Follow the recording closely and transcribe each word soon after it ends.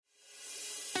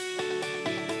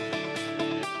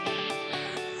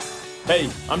Hey,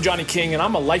 I'm Johnny King, and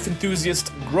I'm a life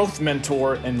enthusiast, growth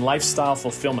mentor, and lifestyle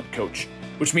fulfillment coach,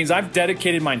 which means I've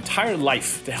dedicated my entire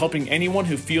life to helping anyone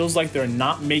who feels like they're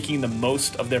not making the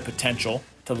most of their potential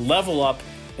to level up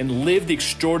and live the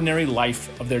extraordinary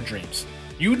life of their dreams.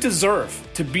 You deserve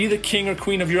to be the king or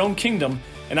queen of your own kingdom,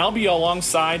 and I'll be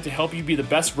alongside to help you be the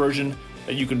best version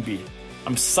that you can be.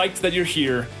 I'm psyched that you're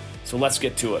here, so let's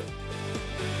get to it.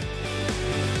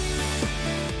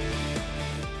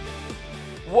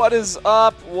 What is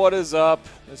up? What is up?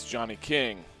 It's Johnny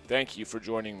King. Thank you for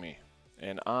joining me.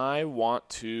 And I want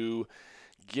to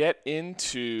get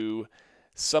into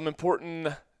some important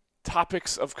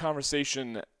topics of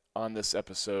conversation on this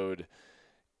episode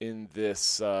in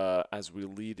this as we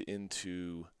lead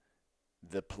into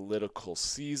the political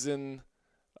season,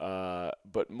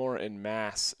 but more en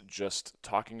masse, just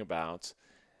talking about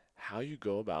how you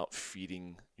go about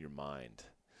feeding your mind.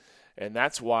 And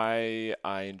that's why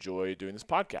I enjoy doing this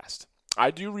podcast. I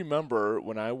do remember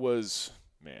when I was,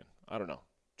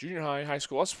 junior high, high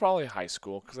school. I was probably high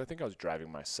school because I think I was driving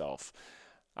myself.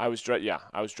 I was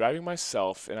driving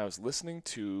myself, and I was listening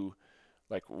to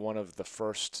like one of the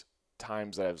first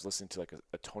times that I was listening to like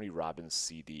a Tony Robbins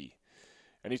CD.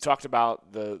 And he talked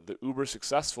about the uber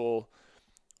successful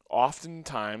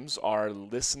oftentimes are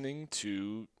listening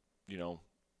to,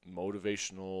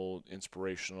 motivational,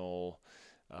 inspirational,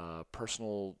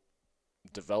 personal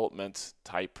development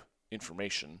type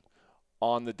information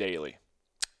on the daily.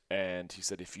 And he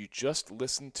said if you just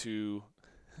listen to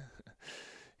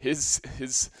his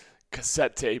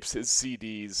cassette tapes, his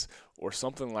CDs, or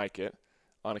something like it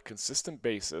on a consistent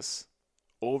basis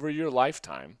over your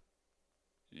lifetime,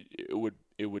 it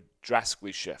would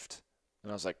drastically shift.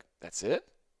 And I was like, that's it?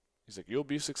 He's like, you'll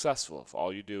be successful if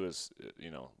all you do is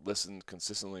listen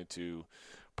consistently to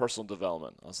personal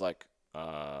development. I was like,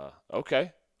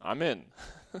 okay, I'm in.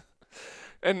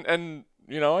 and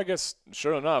I guess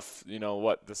sure enough,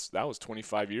 that was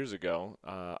 25 years ago.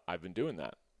 I've been doing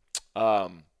that.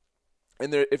 And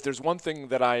if there's one thing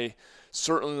that I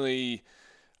certainly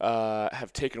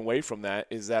have taken away from that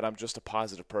is that I'm just a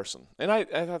positive person. And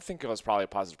I think I was probably a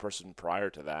positive person prior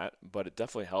to that, but it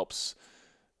definitely helps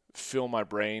fill my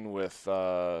brain with,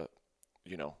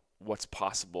 what's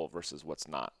possible versus what's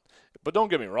not. But don't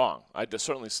get me wrong, I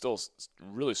certainly still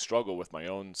really struggle with my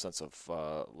own sense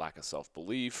of lack of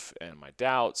self-belief and my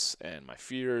doubts and my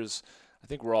fears. I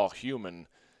think we're all human,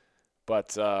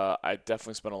 but I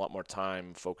definitely spend a lot more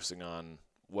time focusing on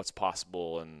what's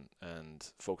possible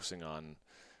and focusing on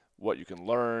what you can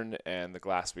learn and the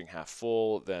glass being half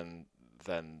full than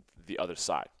the other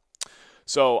side.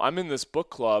 So I'm in this book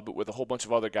club with a whole bunch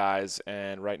of other guys,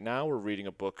 and right now we're reading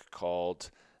a book called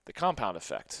The Compound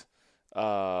Effect.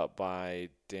 By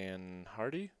Dan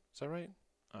Hardy. Is that right?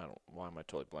 Why am I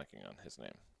totally blanking on his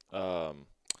name?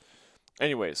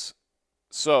 Anyways,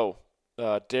 so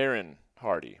Darren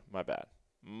Hardy. My bad,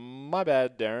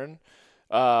 Darren.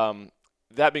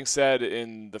 That being said,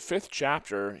 in the 5th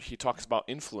chapter, he talks about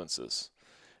influences,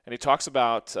 and he talks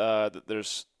about that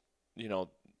there's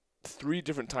 3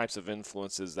 different types of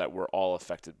influences that we're all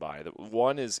affected by.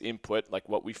 One is input, like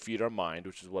what we feed our mind,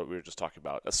 which is what we were just talking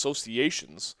about.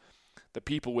 Associations, the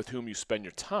people with whom you spend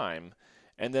your time,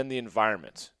 and then the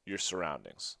environment, your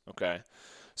surroundings, okay?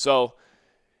 So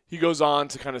he goes on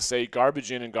to kind of say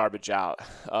garbage in and garbage out,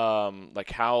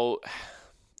 like how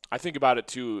I think about it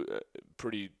too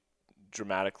pretty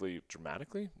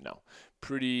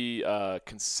pretty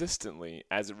consistently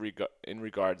as in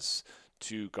regards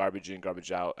to garbage in,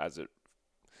 garbage out as it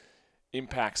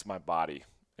impacts my body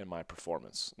and my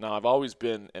performance. Now, I've always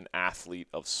been an athlete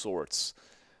of sorts,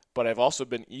 but I've also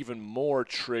been even more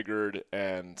triggered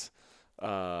and,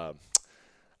 I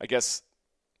guess,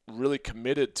 really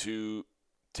committed to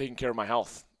taking care of my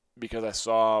health because I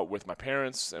saw with my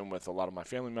parents and with a lot of my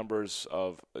family members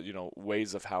of,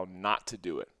 ways of how not to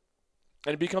do it.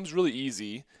 And it becomes really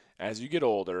easy as you get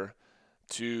older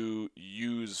to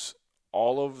use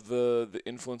all of the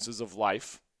influences of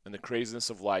life and the craziness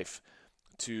of life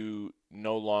to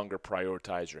no longer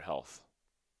prioritize your health.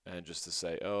 And just to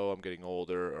say, oh, I'm getting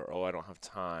older, or oh, I don't have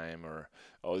time, or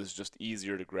oh, this is just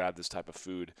easier to grab this type of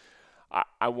food.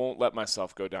 I won't let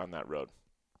myself go down that road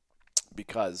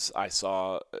because I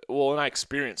saw, and I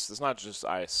experienced, it's not just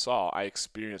I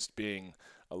experienced being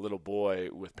a little boy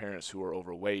with parents who were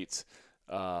overweight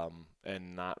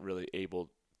and not really able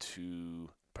to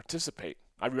participate.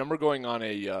 I remember going on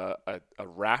a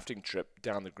rafting trip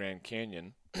down the Grand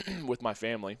Canyon with my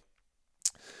family.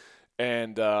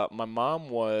 And my mom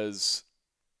was,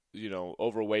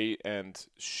 overweight, and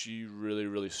she really,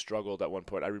 really struggled at one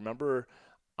point. I remember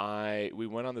we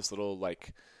went on this little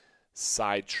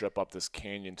side trip up this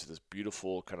canyon to this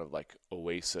beautiful kind of like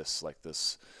oasis, like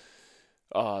this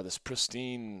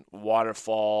pristine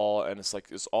waterfall, and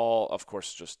it's all, of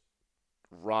course, just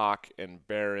rock and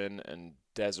barren and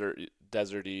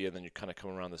deserty, and then you kind of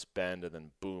come around this bend, and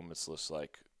then boom, it's just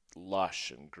like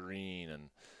lush and green and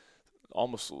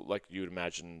almost like you would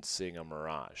imagine seeing a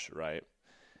mirage, right?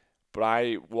 But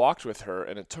I walked with her,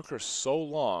 and it took her so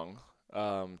long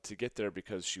to get there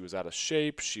because she was out of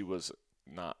shape. She was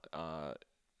not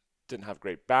didn't have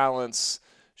great balance.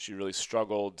 She really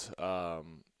struggled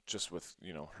just with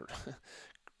her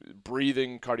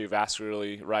breathing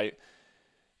cardiovascularly, right?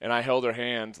 And I held her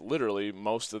hand literally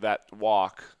most of that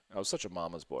walk. I was such a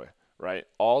mama's boy, right?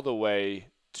 All the way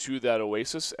to that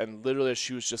oasis, and literally as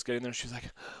she was just getting there, she was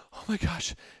like, "Oh my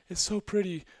gosh, it's so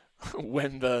pretty."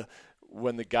 when the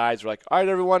guides were like, "All right,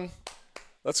 everyone,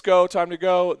 let's go, time to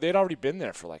go." They'd already been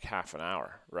there for like half an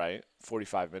hour, right?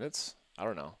 45 minutes, I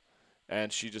don't know.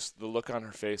 And the look on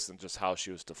her face and just how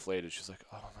she was deflated. She's like,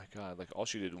 "Oh my God!" Like all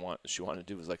she wanted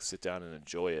to do was like sit down and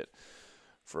enjoy it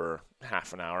for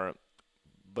half an hour.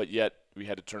 But yet we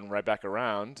had to turn right back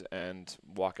around and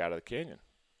walk out of the canyon.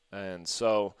 And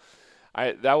so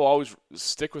that will always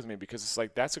stick with me because it's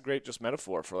like that's a great just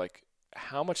metaphor for like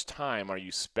how much time are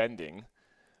you spending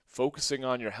focusing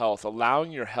on your health,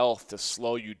 allowing your health to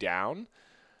slow you down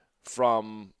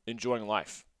from enjoying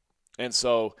life. And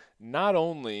so not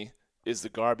only is the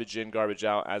garbage in, garbage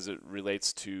out as it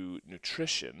relates to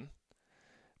nutrition,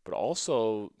 but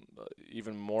also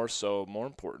even more so, more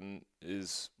important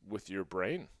is with your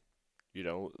brain.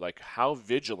 Like how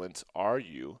vigilant are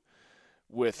you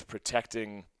with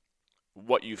protecting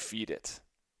what you feed it,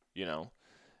 you know?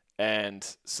 And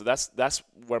so that's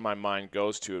where my mind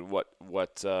goes to, and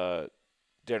what Darren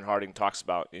Harding talks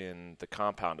about in The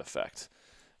Compound Effect,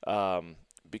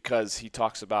 because he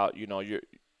talks about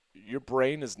your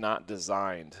brain is not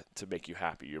designed to make you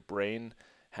happy. Your brain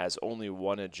has only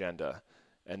one agenda,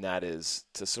 and that is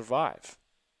to survive.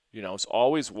 It's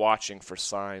always watching for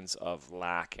signs of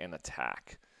lack and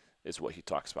attack is what he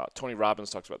talks about. Tony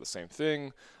Robbins talks about the same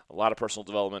thing. A lot of personal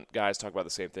development guys talk about the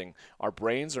same thing. Our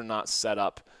brains are not set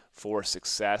up for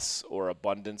success or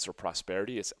abundance or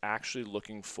prosperity. It's actually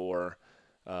looking for,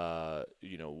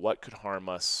 what could harm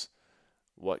us,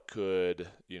 what could,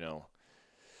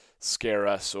 scare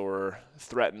us or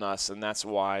threaten us. And that's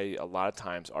why a lot of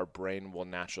times our brain will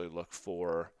naturally look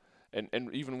for, and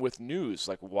even with news,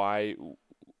 like why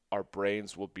our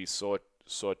brains will be so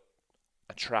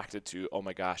attracted to, oh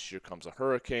my gosh, here comes a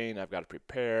hurricane, I've got to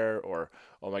prepare, or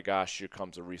oh my gosh, here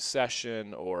comes a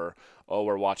recession, or oh,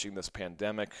 we're watching this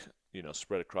pandemic,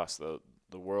 spread across the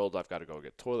world, I've got to go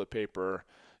get toilet paper,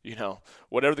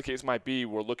 whatever the case might be,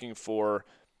 we're looking for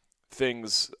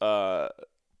things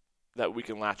that we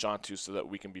can latch onto so that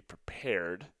we can be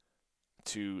prepared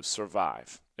to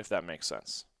survive, if that makes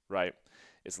sense, right?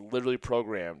 It's literally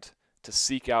programmed to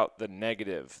seek out the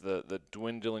negative, the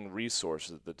dwindling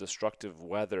resources, the destructive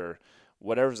weather,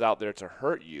 whatever's out there to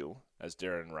hurt you, as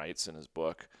Darren writes in his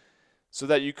book, so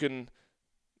that you can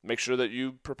make sure that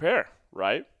you prepare,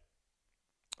 right?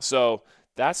 So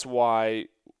that's why,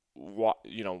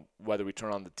 whether we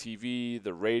turn on the TV,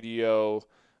 the radio,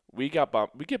 we get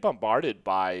bombarded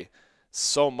by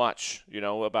so much,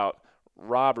 about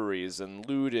robberies and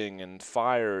looting and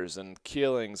fires and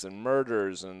killings and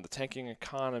murders and the tanking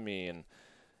economy, and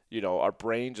our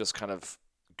brain just kind of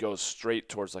goes straight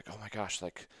towards like, oh my gosh,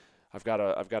 like I've got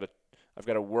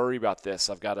to worry about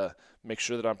this, I've got to make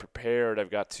sure that I'm prepared,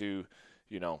 I've got to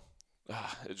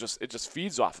it just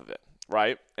feeds off of it,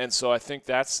 right? And so I think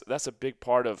that's a big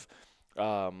part of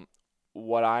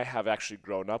what I have actually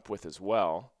grown up with as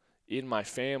well in my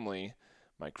family.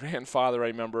 My grandfather, I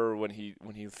remember when he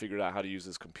figured out how to use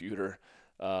his computer.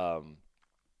 My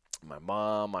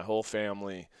mom, my whole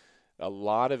family. A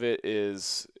lot of it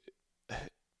is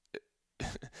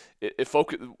it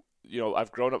focus.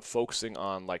 I've grown up focusing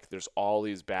on like there's all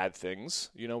these bad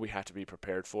things. We have to be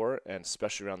prepared for, and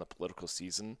especially around the political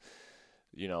season.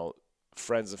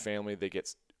 Friends and family, they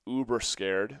get uber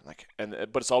scared,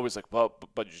 but it's always like, well,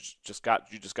 but you just got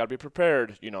to be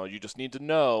prepared. You just need to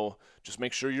know. Just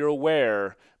make sure you're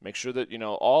aware. Make sure that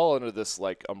all under this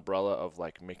like umbrella of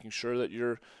like making sure that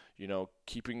you're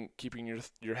keeping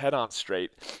your head on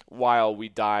straight while we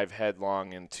dive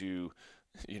headlong into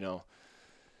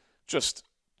just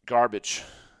garbage,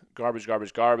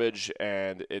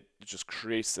 and it just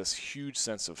creates this huge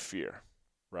sense of fear,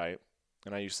 right?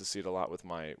 And I used to see it a lot with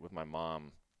my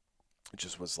mom. It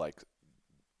just was like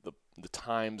the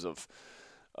times of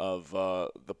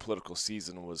the political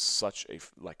season was such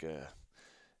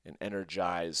an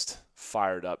energized,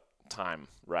 fired up time,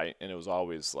 right? And it was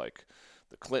always like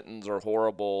the Clintons are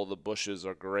horrible, the Bushes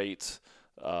are great,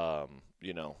 and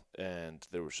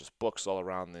there was just books all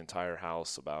around the entire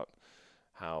house about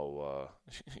how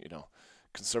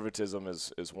conservatism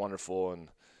is wonderful, and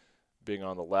being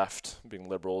on the left, being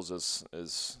liberals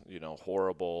is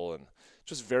horrible, and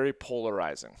just very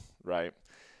polarizing, right?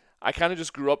 I kind of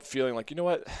just grew up feeling like, you know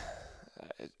what,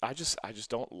 I just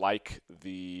don't like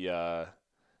the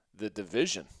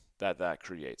division that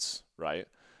creates, right?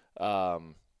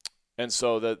 And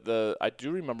so I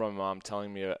do remember my mom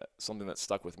telling me something that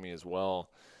stuck with me as well,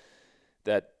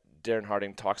 that Darren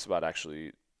Harding talks about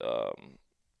actually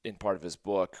in part of his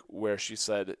book, where she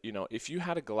said, if you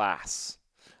had a glass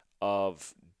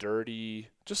of dirty,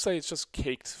 just say it's just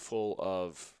caked full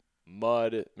of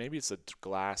mud, maybe it's a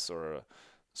glass or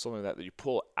something that you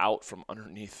pull out from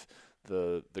underneath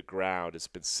the ground. It's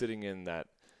been sitting in that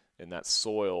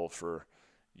soil for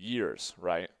years,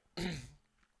 right?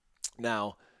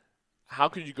 Now, how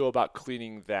could you go about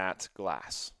cleaning that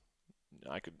glass?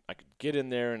 I could get in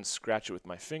there and scratch it with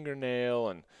my fingernail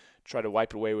and try to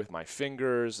wipe it away with my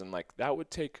fingers, and like that would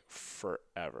take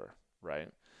forever, right?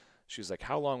 She's like,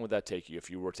 how long would that take you if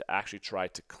you were to actually try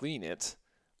to clean it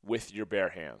with your bare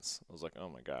hands? I was like, oh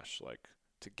my gosh, like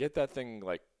to get that thing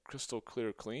like crystal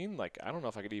clear clean, like I don't know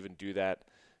if I could even do that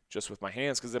just with my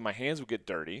hands, because then my hands would get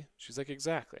dirty. She's like,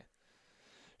 exactly.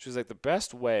 She's like, the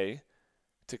best way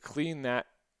to clean that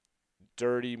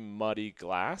dirty, muddy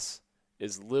glass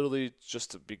is literally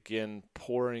just to begin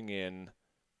pouring in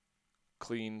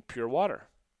clean, pure water.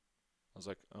 I was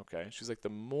like, okay. She's like, the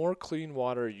more clean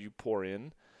water you pour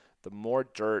in, the more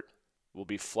dirt will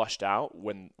be flushed out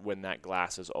when that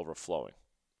glass is overflowing,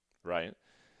 right? And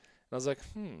I was like,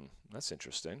 that's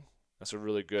interesting. That's a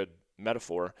really good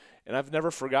metaphor, and I've never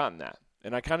forgotten that.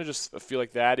 And I kind of just feel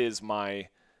like that is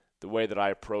the way that I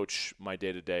approach my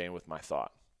day-to-day and with my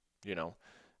thought.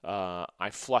 I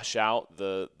flush out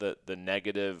the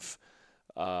negative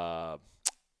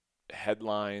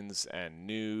headlines and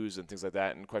news and things like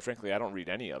that, and quite frankly, I don't read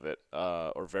any of it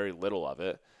or very little of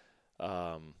it,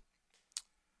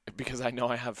 because I know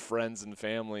I have friends and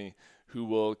family who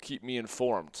will keep me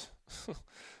informed.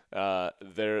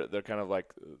 They're kind of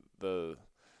like the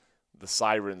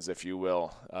sirens, if you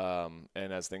will.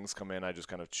 And as things come in, I just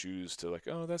kind of choose to like,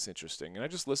 oh, that's interesting. And I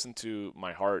just listen to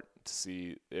my heart to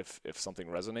see if something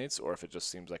resonates or if it just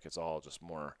seems like it's all just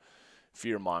more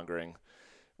fear-mongering,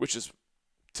 which is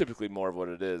typically more of what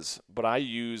it is. But I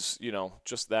use,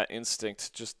 just that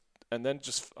instinct, and then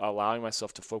just allowing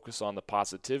myself to focus on the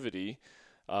positivity,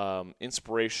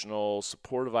 inspirational,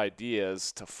 supportive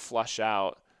ideas to flush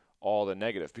out all the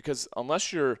negative. Because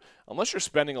unless you're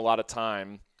spending a lot of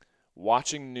time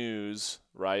watching news,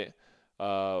 right,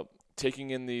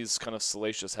 taking in these kind of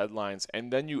salacious headlines,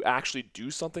 and then you actually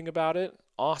do something about it,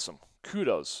 awesome,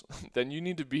 kudos. Then you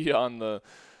need to be on the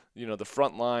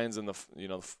front lines and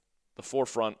the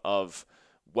forefront of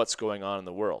what's going on in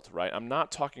the world, right? I'm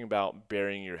not talking about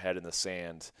burying your head in the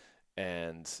sand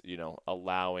and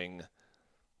allowing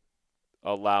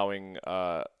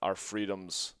our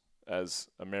freedoms as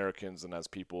Americans and as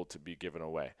people to be given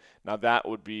away. Now that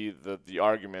would be the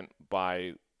argument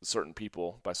by certain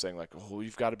people, by saying like, oh,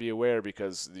 you've got to be aware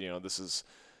because this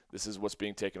is what's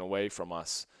being taken away from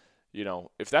us.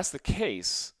 If that's the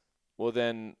case, well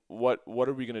then what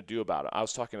are we going to do about it? I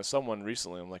was talking to someone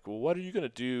recently. I'm like, well, what are you going to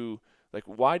do? Like,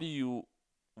 why do you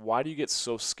get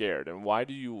so scared, and why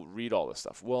do you read all this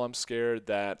stuff? Well, I'm scared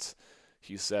that,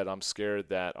 he said, I'm scared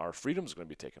that our freedom's going to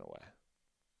be taken away.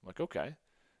 I'm like, okay.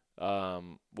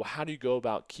 Well, how do you go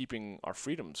about keeping our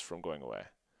freedoms from going away?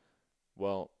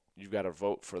 Well, you've got to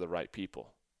vote for the right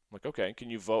people. I'm like, okay, can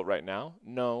you vote right now?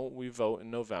 No, we vote in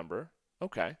November.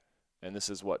 Okay. And this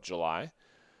is what, July?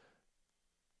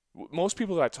 Most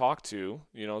people that I talk to,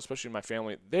 especially my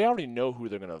family, they already know who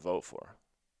they're going to vote for.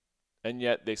 And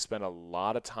yet they spend a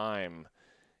lot of time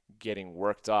getting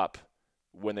worked up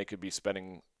when they could be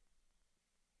spending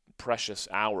precious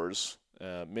hours,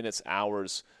 minutes,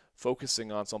 hours,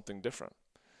 focusing on something different.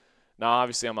 Now,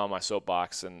 obviously, I'm on my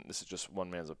soapbox, and this is just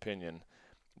one man's opinion,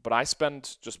 but I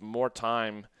spend just more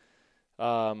time,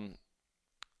 I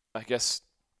guess,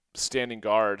 standing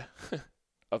guard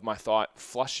of my thought,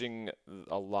 flushing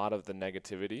a lot of the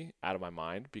negativity out of my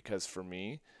mind, because for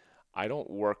me, I don't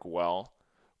work well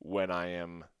when I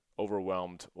am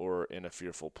overwhelmed or in a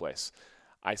fearful place.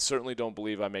 I certainly don't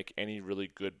believe I make any really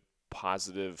good,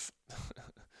 positive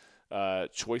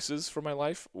choices for my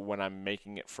life when I'm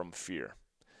making it from fear.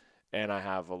 And I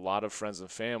have a lot of friends and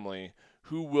family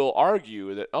who will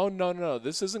argue that, oh, no,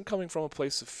 this isn't coming from a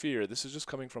place of fear. This is just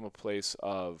coming from a place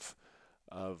of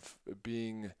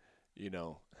being,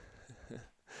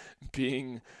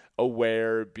 being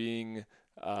aware, being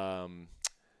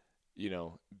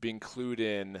being clued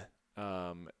in,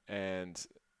 and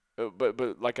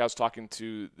but like I was talking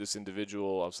to this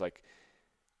individual, I was like,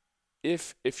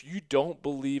 if you don't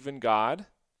believe in God,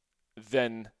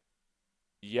 then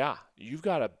yeah, you've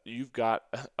got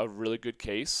a really good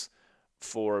case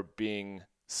for being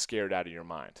scared out of your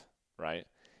mind, right?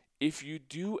 If you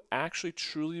do actually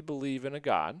truly believe in a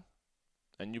God,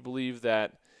 and you believe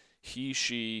that he,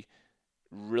 she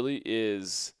really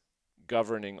is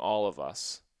governing all of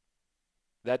us,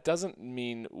 that doesn't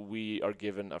mean we are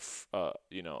given a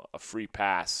free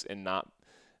pass and not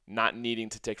needing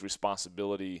to take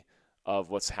responsibility of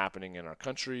what's happening in our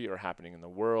country or happening in the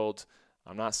world.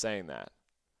 I'm not saying that.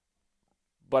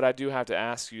 But I do have to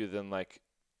ask you then, like,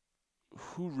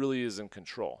 who really is in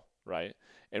control, right?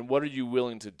 And what are you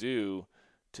willing to do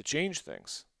to change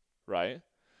things, right?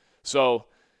 So,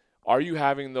 are you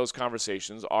having those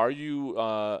conversations? Are you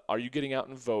getting out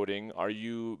and voting? Are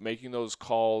you making those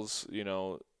calls,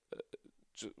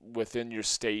 within your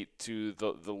state to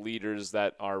the leaders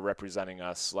that are representing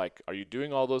us? Like, are you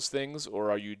doing all those things,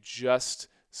 or are you just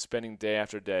spending day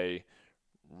after day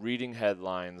reading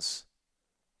headlines,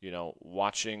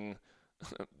 watching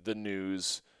the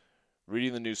news,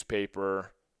 reading the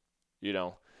newspaper,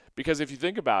 because if you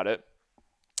think about it,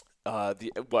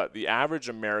 the average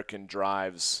American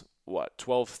drives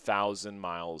 12,000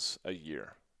 miles a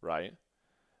year, right?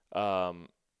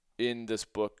 In this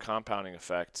book, Compounding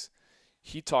Effect,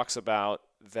 he talks about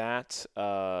that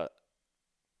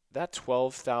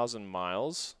 12,000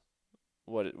 miles.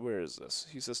 Where is this?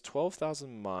 He says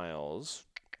 12,000 miles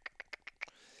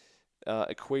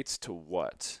equates to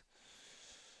what?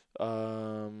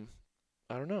 I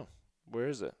don't know. Where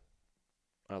is it?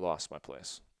 I lost my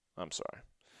place. I'm sorry.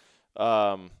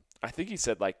 I think he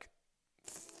said like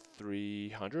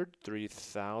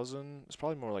 3,000. It's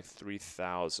probably more like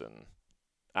 3,000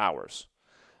 hours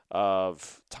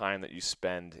of time that you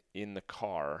spend in the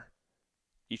car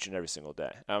each and every single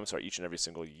day. I'm sorry, each and every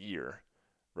single year,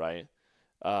 right?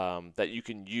 That you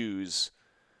can use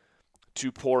to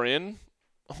pour in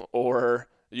or,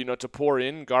 to pour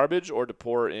in garbage or to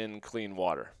pour in clean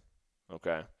water.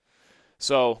 Okay.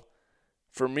 So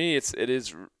for me,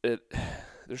 there's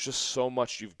just so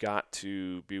much you've got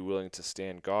to be willing to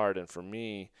stand guard. And for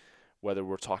me, whether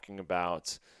we're talking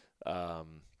about,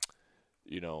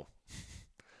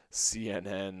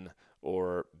 CNN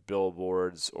or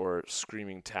billboards or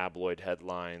screaming tabloid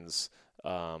headlines,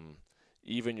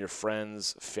 even your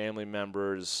friends, family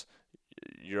members,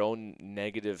 your own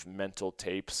negative mental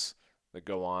tapes that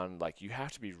go on, like, you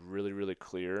have to be really, really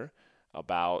clear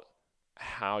about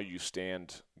how you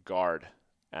stand guard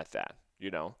at that.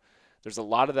 There's a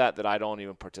lot of that I don't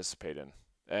even participate in.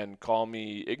 And call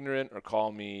me ignorant or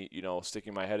call me,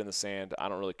 sticking my head in the sand. I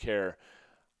don't really care.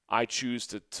 I choose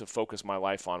to focus my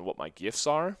life on what my gifts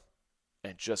are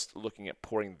and just looking at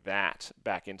pouring that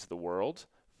back into the world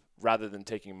rather than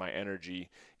taking my energy,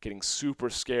 getting super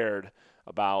scared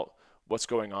about what's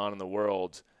going on in the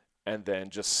world and then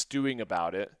just stewing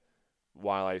about it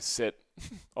while I sit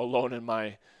alone in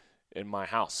my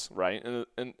house, right?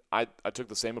 And I took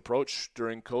the same approach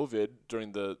during COVID,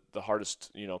 during the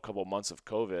hardest, couple of months of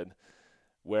COVID,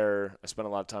 where I spent a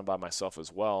lot of time by myself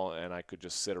as well, and I could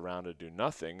just sit around and do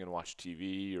nothing and watch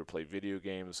TV or play video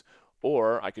games,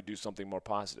 or I could do something more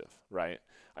positive, right?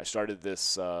 I started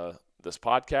this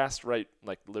podcast, right,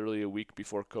 like literally a week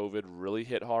before COVID really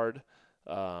hit hard.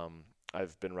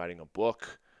 I've been writing a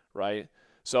book, right?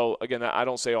 So again, I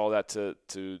don't say all that to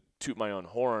toot my own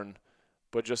horn,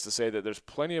 but just to say that there's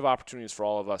plenty of opportunities for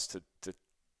all of us to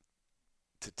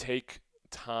take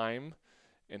time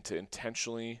and to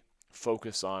intentionally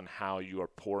focus on how you are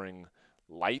pouring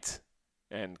light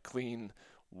and clean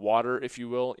water, if you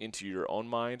will, into your own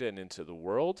mind and into the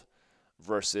world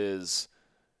versus,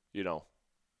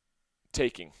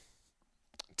 taking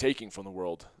from the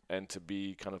world and to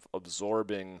be kind of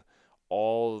absorbing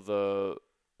all the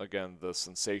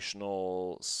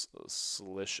sensational,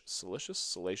 salacious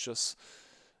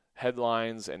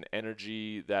headlines and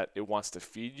energy that it wants to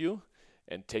feed you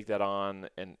and take that on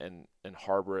and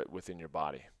harbor it within your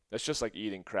body. That's just like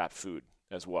eating crap food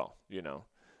as well,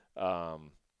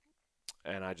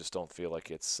 and I just don't feel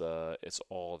like it's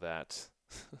all that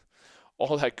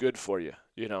all that good for you,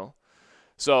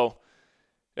 So,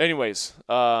 anyways,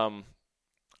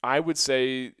 I would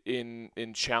say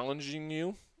in challenging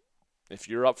you, if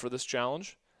you're up for this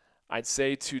challenge, I'd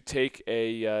say to take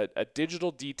a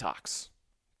digital detox,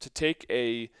 to take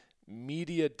a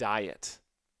media diet.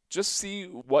 Just see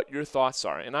what your thoughts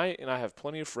are. And I have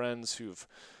plenty of friends who've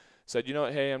said, you know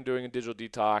what, hey, I'm doing a digital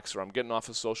detox, or I'm getting off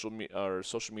of social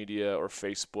media or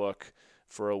Facebook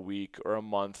for a week or a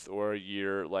month or a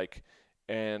year, like,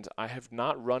 and I have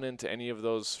not run into any of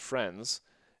those friends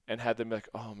and had them be like,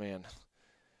 oh man,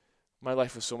 my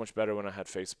life was so much better when I had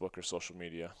Facebook or social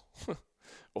media.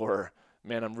 Or,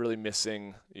 man, I'm really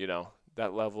missing,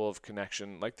 that level of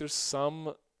connection. Like, there's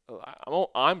some,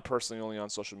 I'm personally only on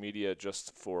social media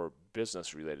just for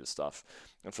business related stuff.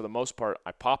 And for the most part,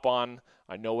 I pop on,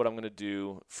 I know what I'm going to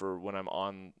do for when I'm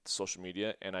on social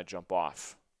media, and I jump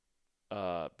off.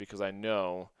 Because I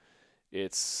know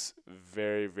it's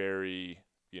very, very,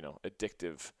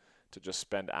 addictive to just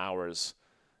spend hours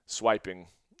swiping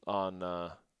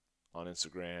on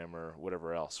Instagram or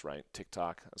whatever else, right?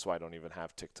 TikTok. That's why I don't even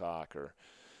have TikTok or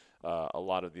a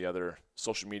lot of the other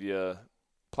social media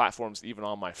platforms, even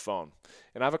on my phone.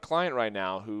 And I have a client right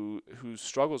now who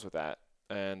struggles with that.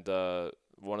 And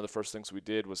one of the first things we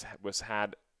did was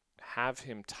have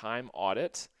him time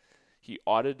audit. He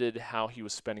audited how he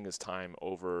was spending his time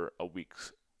over a week.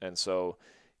 And so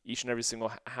each and every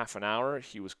single half an hour,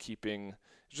 he was keeping,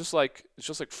 it's just like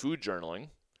food journaling,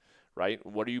 right?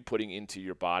 What are you putting into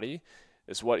your body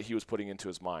is what he was putting into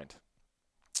his mind.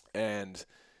 And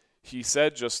he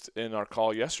said just in our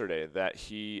call yesterday that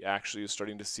he actually is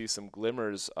starting to see some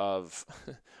glimmers of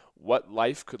what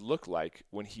life could look like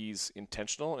when he's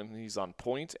intentional and he's on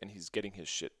point and he's getting his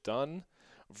shit done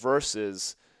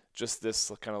versus just this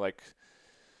kind of like,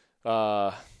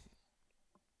 I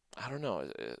don't know,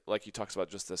 like he talks about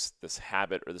just this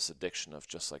habit or this addiction of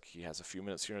just like he has a few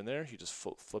minutes here and there, he just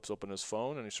flips open his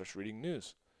phone and he starts reading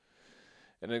news.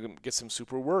 And it gets him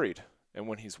super worried. And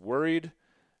when he's worried,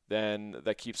 then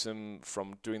that keeps him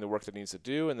from doing the work that he needs to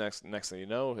do. And next thing you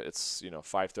know, it's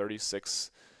 5:30,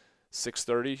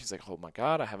 6:30. He's like, oh my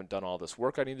God, I haven't done all this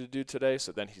work I need to do today.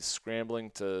 So then he's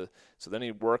scrambling so then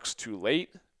he works too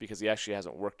late because he actually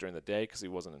hasn't worked during the day because he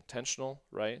wasn't intentional,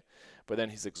 right? But then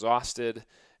he's exhausted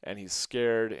and he's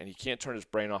scared and he can't turn his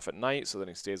brain off at night. So then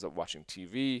he stays up watching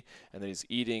TV and then he's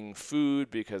eating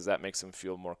food because that makes him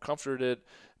feel more comforted.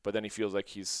 But then he feels like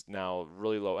he's now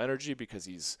really low energy because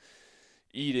he's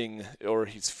eating or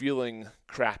he's feeling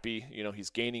crappy, he's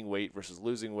gaining weight versus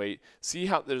losing weight. See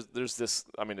how there's this,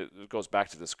 I mean, it goes back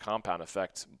to this compound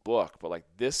effect book, but like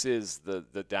this is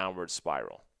the downward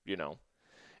spiral, And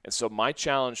so my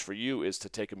challenge for you is to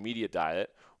take a media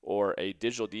diet or a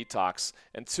digital detox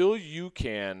until you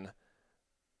can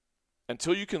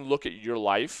look at your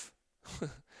life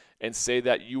and say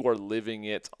that you are living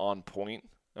it on point.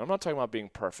 And I'm not talking about being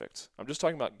perfect. I'm just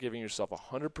talking about giving yourself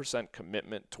 100%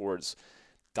 commitment towards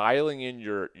dialing in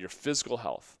your physical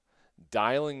health,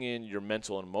 dialing in your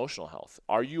mental and emotional health.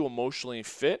 Are you emotionally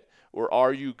fit, or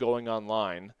are you going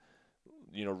online,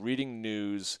 reading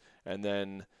news and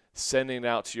then sending it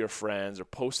out to your friends or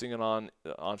posting it on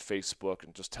Facebook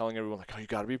and just telling everyone like, oh, you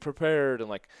got to be prepared. And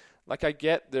like I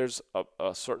get there's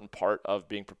a certain part of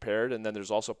being prepared, and then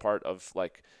there's also part of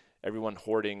like everyone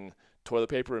hoarding toilet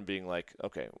paper and being like,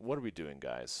 okay, what are we doing,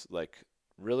 guys? Like,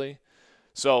 really?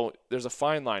 So there's a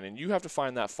fine line, and you have to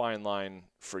find that fine line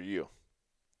for you,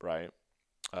 right?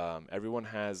 Everyone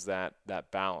has that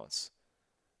balance.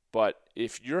 But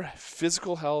if your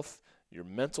physical health, your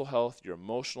mental health, your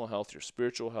emotional health, your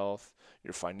spiritual health,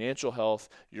 your financial health,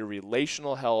 your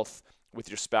relational health with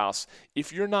your spouse,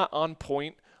 if you're not on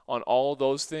point on all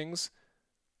those things,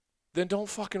 then don't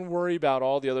fucking worry about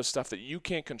all the other stuff that you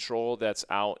can't control that's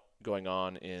out going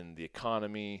on in the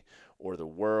economy or the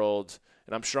world.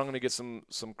 And I'm sure I'm going to get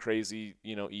some crazy,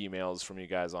 emails from you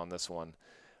guys on this one.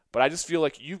 But I just feel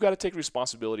like you've got to take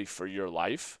responsibility for your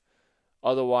life.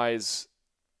 Otherwise,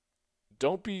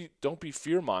 don't be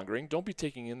fear-mongering. Don't be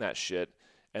taking in that shit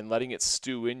and letting it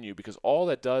stew in you, because all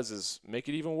that does is make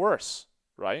it even worse,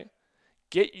 right?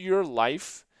 Get your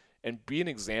life and be an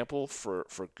example for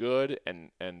good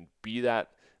and be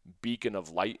that beacon of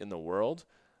light in the world.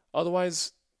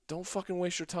 Otherwise, don't fucking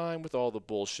waste your time with all the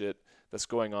bullshit that's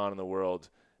going on in the world,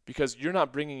 because you're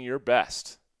not bringing your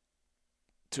best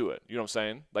to it. You know what I'm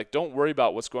saying? Like, don't worry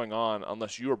about what's going on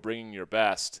unless you are bringing your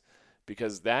best,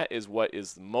 because that is what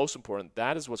is the most important.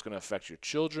 That is what's going to affect your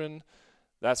children.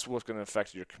 That's what's going to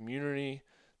affect your community.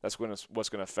 That's what's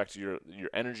going to affect your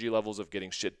energy levels of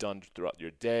getting shit done throughout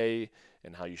your day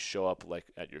and how you show up like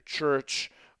at your church,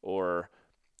 or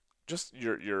just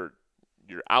your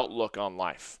outlook on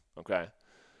life, okay?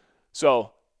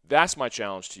 So that's my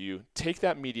challenge to you. Take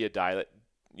that media diet,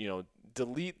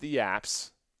 delete the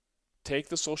apps, take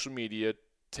the social media,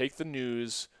 take the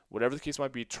news, whatever the case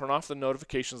might be, turn off the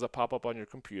notifications that pop up on your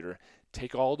computer,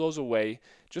 take all those away,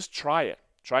 just try it.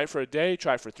 Try it for a day,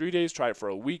 try it for 3 days, try it for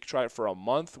a week, try it for a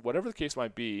month, whatever the case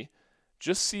might be.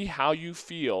 Just see how you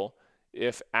feel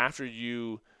if after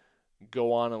you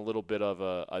go on a little bit of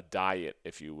a diet,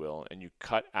 if you will, and you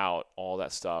cut out all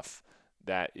that stuff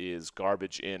that is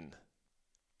garbage in,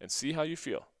 and see how you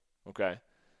feel, okay?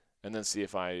 And then see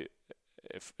if my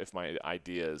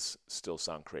ideas still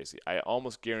sound crazy. I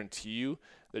almost guarantee you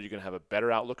that you're going to have a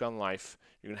better outlook on life.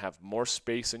 You're going to have more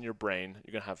space in your brain.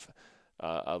 You're going to have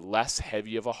a less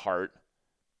heavy of a heart.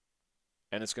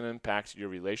 And it's going to impact your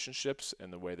relationships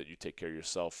and the way that you take care of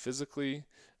yourself physically,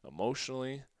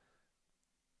 emotionally.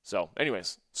 So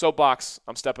anyways, soapbox,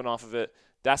 I'm stepping off of it.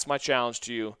 That's my challenge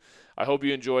to you. I hope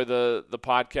you enjoy the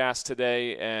podcast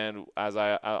today. And as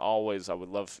I always, I would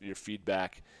love your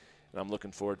feedback. And I'm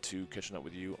looking forward to catching up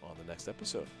with you on the next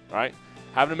episode. All right?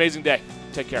 Have an amazing day.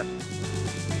 Take care.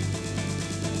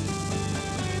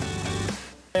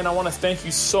 And I want to thank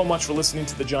you so much for listening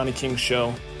to The Johnny King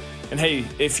Show. And hey,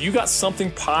 if you got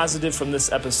something positive from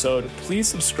this episode, please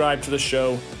subscribe to the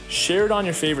show, share it on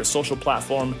your favorite social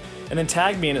platform, and then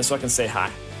tag me in it so I can say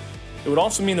hi. It would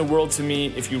also mean the world to me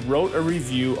if you wrote a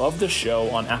review of the show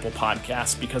on Apple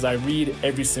Podcasts, because I read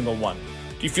every single one.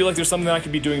 Do you feel like there's something I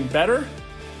could be doing better?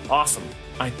 Awesome.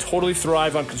 I totally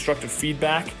thrive on constructive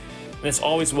feedback, and it's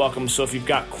always welcome. So if you've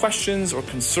got questions or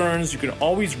concerns, you can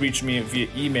always reach me via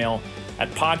email at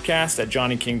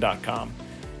podcast@johnnyking.com.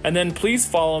 And then please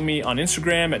follow me on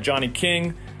Instagram at Johnny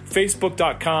King,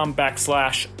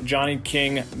 Facebook.com/Johnny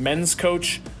King Men's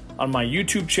Coach, on my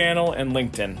YouTube channel and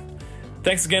LinkedIn.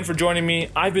 Thanks again for joining me.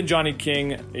 I've been Johnny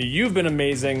King. You've been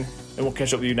amazing, and we'll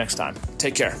catch up with you next time.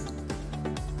 Take care.